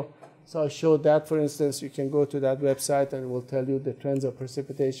Reno, so I showed that, for instance. You can go to that website and it will tell you the trends of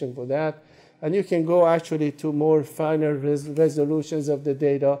precipitation for that. And you can go actually to more finer resolutions of the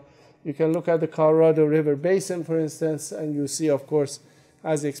data. You can look at the Colorado River Basin, for instance, and you see, of course,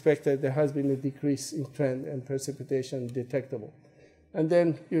 as expected, there has been a decrease in trend and precipitation detectable. And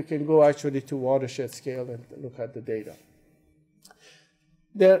then you can go actually to watershed scale and look at the data.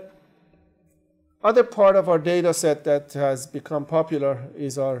 The other part of our data set that has become popular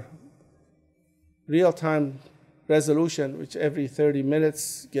is our real-time resolution, which every 30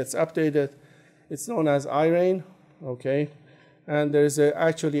 minutes gets updated. It's known as iRain, okay? And there's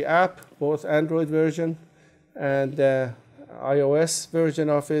actually app, both Android version and iOS version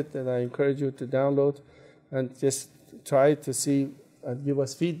of it, that I encourage you to download and just try to see and give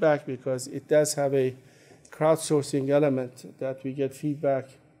us feedback, because it does have a crowdsourcing element that we get feedback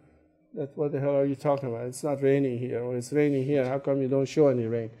that what the hell are you talking about? It's not raining here, or it's raining here. How come you don't show any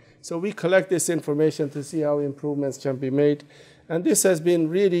rain? So we collect this information to see how improvements can be made. And this has been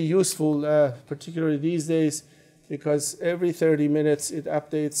really useful, particularly these days, because every 30 minutes it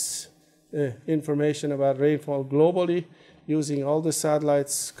updates information about rainfall globally using all the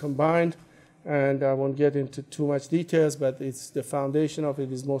satellites combined. And I won't get into too much details, but it's the foundation of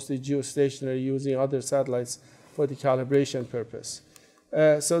it is mostly geostationary, using other satellites for the calibration purpose.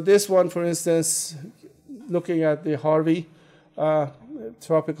 So this one, for instance, looking at the Harvey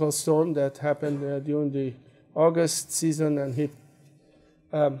tropical storm that happened during the August season and hit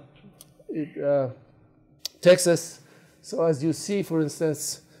Texas. So as you see, for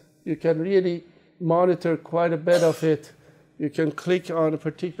instance, you can really monitor quite a bit of it. You can click on a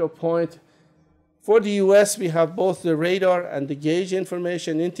particular point. For the US, we have both the radar and the gauge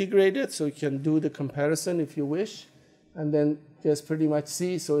information integrated, so you can do the comparison if you wish, and then just pretty much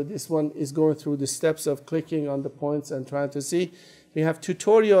see. So this one is going through the steps of clicking on the points and trying to see. We have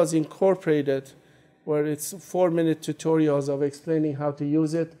tutorials incorporated where it's 4-minute tutorials of explaining how to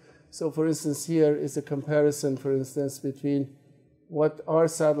use it. So for instance, here is a comparison, for instance, between what our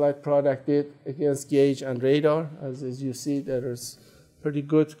satellite product did against gauge and radar. As you see, there is pretty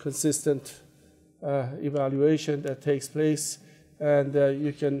good, consistent evaluation that takes place. And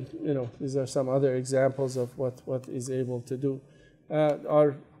you can, these are some other examples of what is able to do.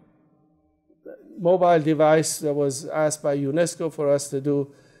 Our mobile device that was asked by UNESCO for us to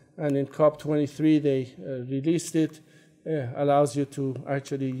do, and in COP23 they released it, allows you to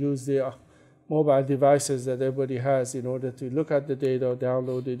actually use the mobile devices that everybody has in order to look at the data,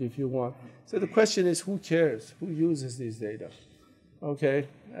 download it if you want. So the question is, who cares? Who uses these data? Okay,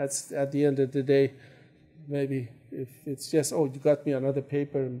 that's at the end of the day, maybe if it's just, oh, you got me another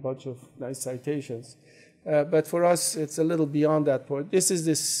paper and a bunch of nice citations. But for us, it's a little beyond that point. This is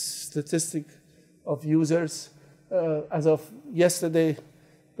the statistic of users. As of yesterday,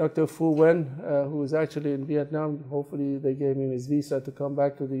 Dr. Fu Wen, who is actually in Vietnam, hopefully they gave him his visa to come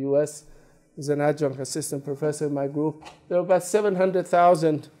back to the US. He's an adjunct assistant professor in my group. There are about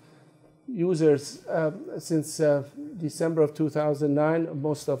 700,000 users since December of 2009.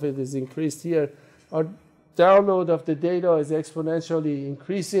 Most of it is increased here. Our download of the data is exponentially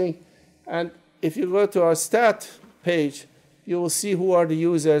increasing. And if you go to our stat page, you will see who are the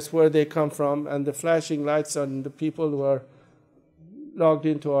users, where they come from, and the flashing lights on the people who are logged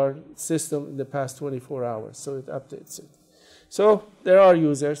into our system in the past 24 hours. So it updates it. So there are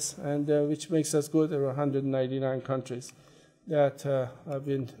users, and which makes us good. There are 199 countries that have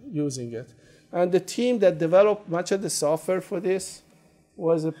been using it. And the team that developed much of the software for this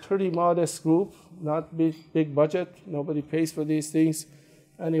was a pretty modest group, not big budget. Nobody pays for these things.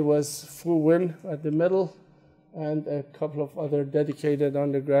 And it was Fu Wen at the middle, and a couple of other dedicated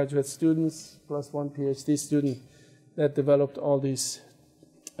undergraduate students, plus one PhD student, that developed all these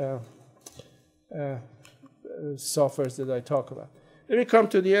softwares that I talk about. Let me come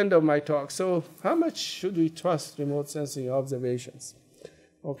to the end of my talk. So how much should we trust remote sensing observations?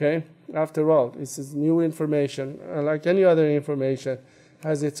 Okay, after all, this is new information. Like any other information,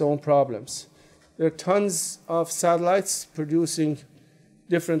 has its own problems. There are tons of satellites producing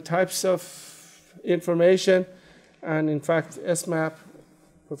different types of information. And in fact, SMAP,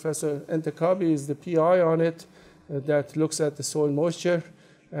 Professor Entekabi is the PI on it that looks at the soil moisture.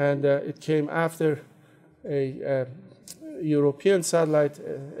 And it came after a European satellite,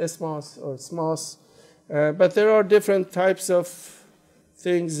 ESMOS or SMOS. But there are different types of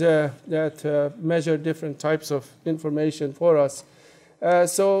things that measure different types of information for us.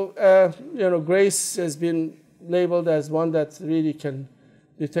 GRACE has been labeled as one that really can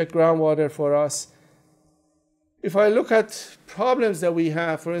detect groundwater for us. If I look at problems that we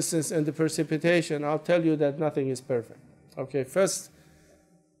have, for instance, in the precipitation, I'll tell you that nothing is perfect. Okay, first,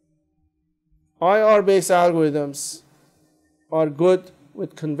 IR-based algorithms are good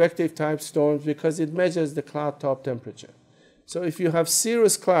with convective type storms because it measures the cloud top temperature. So if you have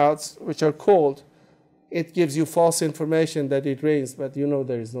cirrus clouds, which are cold, it gives you false information that it rains, but you know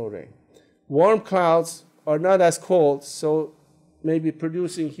there is no rain. Warm clouds are not as cold, so maybe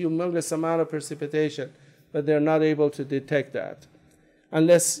producing humongous amount of precipitation, but they're not able to detect that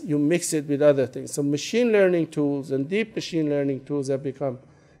unless you mix it with other things. So machine learning tools and deep machine learning tools have become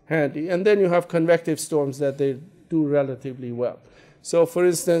handy. And then you have convective storms that they do relatively well. So for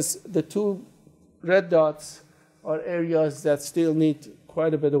instance, the two red dots are areas that still need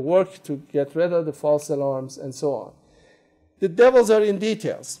quite a bit of work to get rid of the false alarms and so on. The devils are in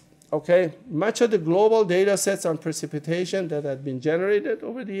details. Okay, much of the global data sets on precipitation that have been generated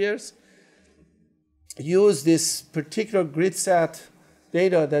over the years use this particular GridSat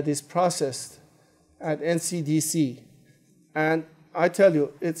data that is processed at NCDC. And I tell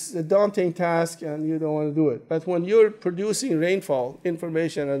you, it's a daunting task and you don't want to do it. But when you're producing rainfall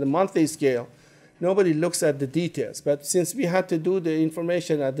information at a monthly scale, nobody looks at the details. But since we had to do the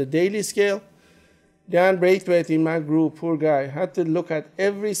information at the daily scale, Dan Braithwaite in my group, poor guy, had to look at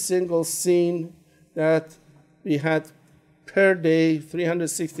every single scene that we had per day,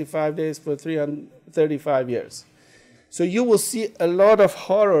 365 days for 335 years. So you will see a lot of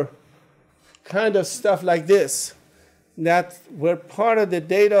horror kind of stuff like this that were part of the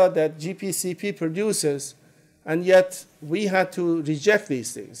data that GPCP produces, and yet we had to reject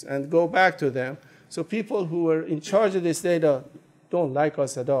these things and go back to them. So people who were in charge of this data don't like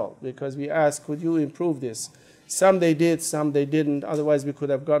us at all because we asked, could you improve this? Some they did, some they didn't. Otherwise, we could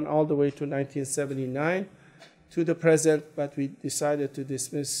have gone all the way to 1979 to the present, but we decided to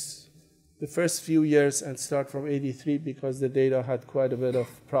dismiss the first few years and start from 83 because the data had quite a bit of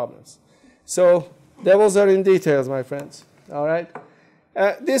problems. So devils are in details, my friends. All right.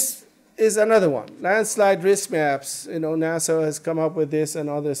 This is another one. Landslide risk maps. You know, NASA has come up with this, and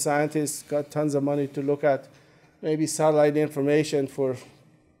other scientists got tons of money to look at maybe satellite information for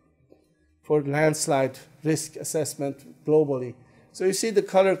landslide risk assessment globally. So you see the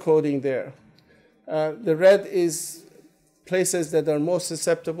color coding there. The red is places that are most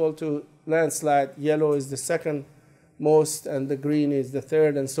susceptible to landslide. Yellow is the second most, and the green is the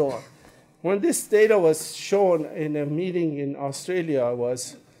third, and so on. When this data was shown in a meeting in Australia,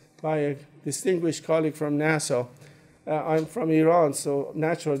 was by a distinguished colleague from NASA. I'm from Iran, so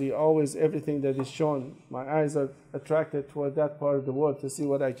naturally, always everything that is shown, my eyes are attracted toward that part of the world to see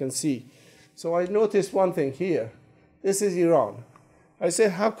what I can see. So I noticed one thing here. This is Iran. I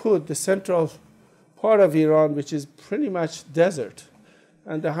said, how could the central part of Iran, which is pretty much desert,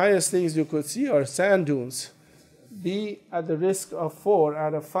 and the highest things you could see are sand dunes, be at the risk of 4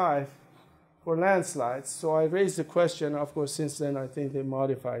 out of 5 for landslides? So I raised the question. Of course, since then, I think they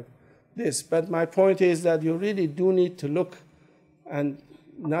modified this. But my point is that you really do need to look and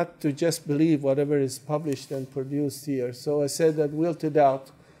not to just believe whatever is published and produced here. So I said that will to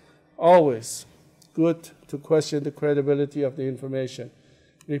doubt, always good to question the credibility of the information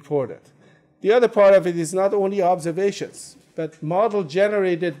reported. The other part of it is not only observations, but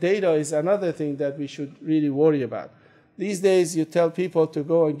model-generated data is another thing that we should really worry about. These days, you tell people to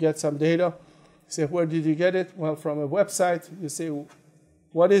go and get some data. You say, where did you get it? Well, from a website. You say,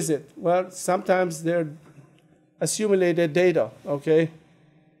 what is it? Well, sometimes they're accumulated data, okay?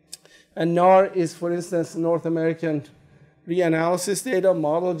 And NAR is, for instance, North American reanalysis data,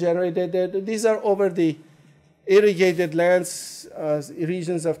 model-generated data. These are over the irrigated lands,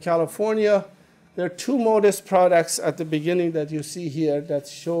 regions of California. There are two modest products at the beginning that you see here that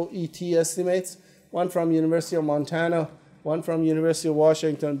show ET estimates, one from University of Montana, one from University of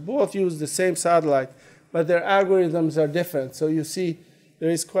Washington. Both use the same satellite, but their algorithms are different. So you see there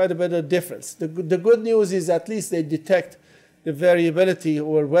is quite a bit of difference. The good news is at least they detect the variability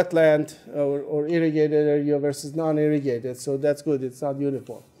over wetland or irrigated area versus non-irrigated. So that's good. It's not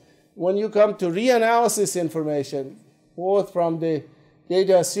uniform. When you come to reanalysis information, both from the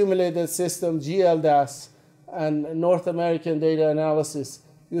data assimilated system, GLDAS, and North American data analysis,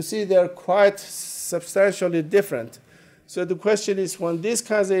 you see they're quite substantially different. So the question is, when this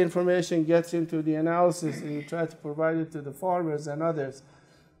kind of information gets into the analysis and you try to provide it to the farmers and others,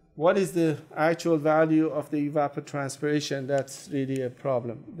 what is the actual value of the evapotranspiration? That's really a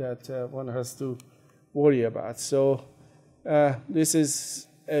problem that one has to worry about. So this is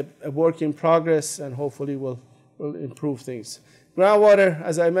a work in progress, and hopefully will improve things. Groundwater,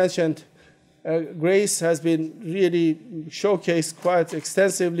 as I mentioned, GRACE has been really showcased quite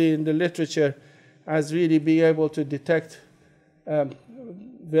extensively in the literature as really being able to detect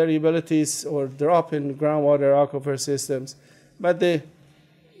variabilities or drop in groundwater aquifer systems. But the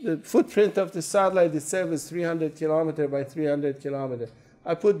footprint of the satellite itself is 300 kilometer by 300 kilometer.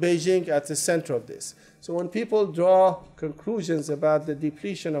 I put Beijing at the center of this. So when people draw conclusions about the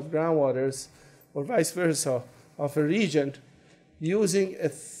depletion of groundwaters or vice versa of a region using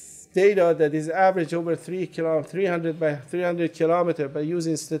data that is average over 300 by 300 kilometer by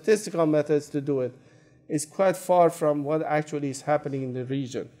using statistical methods to do it, is quite far from what actually is happening in the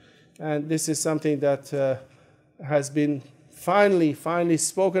region. And this is something that has been finally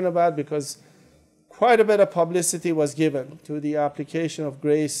spoken about, because quite a bit of publicity was given to the application of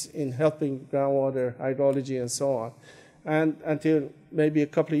GRACE in helping groundwater hydrology and so on. And until maybe a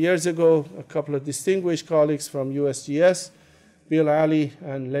couple of years ago, a couple of distinguished colleagues from USGS, Bill Alley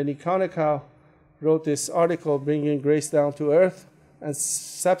and Lenny Konikow, wrote this article, Bringing GRACE Down to Earth, and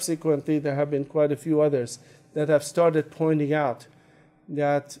subsequently there have been quite a few others that have started pointing out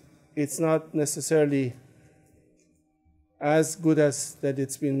that it's not necessarily as good as that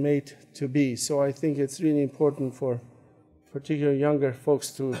it's been made to be. So I think it's really important for particularly younger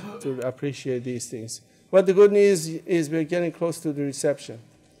folks to appreciate these things. But the good news is we're getting close to the reception.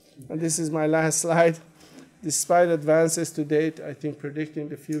 And this is my last slide. Despite advances to date, I think predicting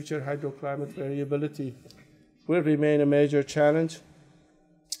the future hydroclimate variability will remain a major challenge.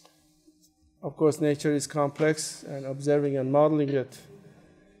 Of course, nature is complex, and observing and modeling it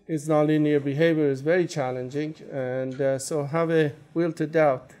its nonlinear behavior is very challenging, and so have a will to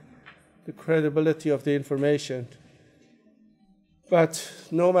doubt the credibility of the information. But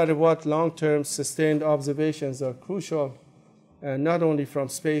no matter what, long-term sustained observations are crucial, and not only from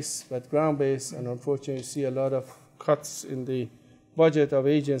space, but ground-based, and unfortunately you see a lot of cuts in the budget of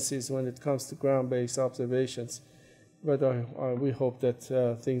agencies when it comes to ground-based observations. But we hope that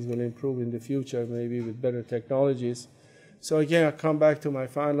things will improve in the future, maybe with better technologies. So again, I come back to my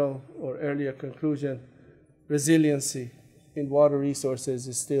final or earlier conclusion. Resiliency in water resources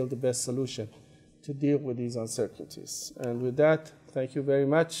is still the best solution to deal with these uncertainties. And with that, thank you very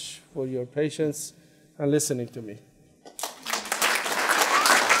much for your patience and listening to me.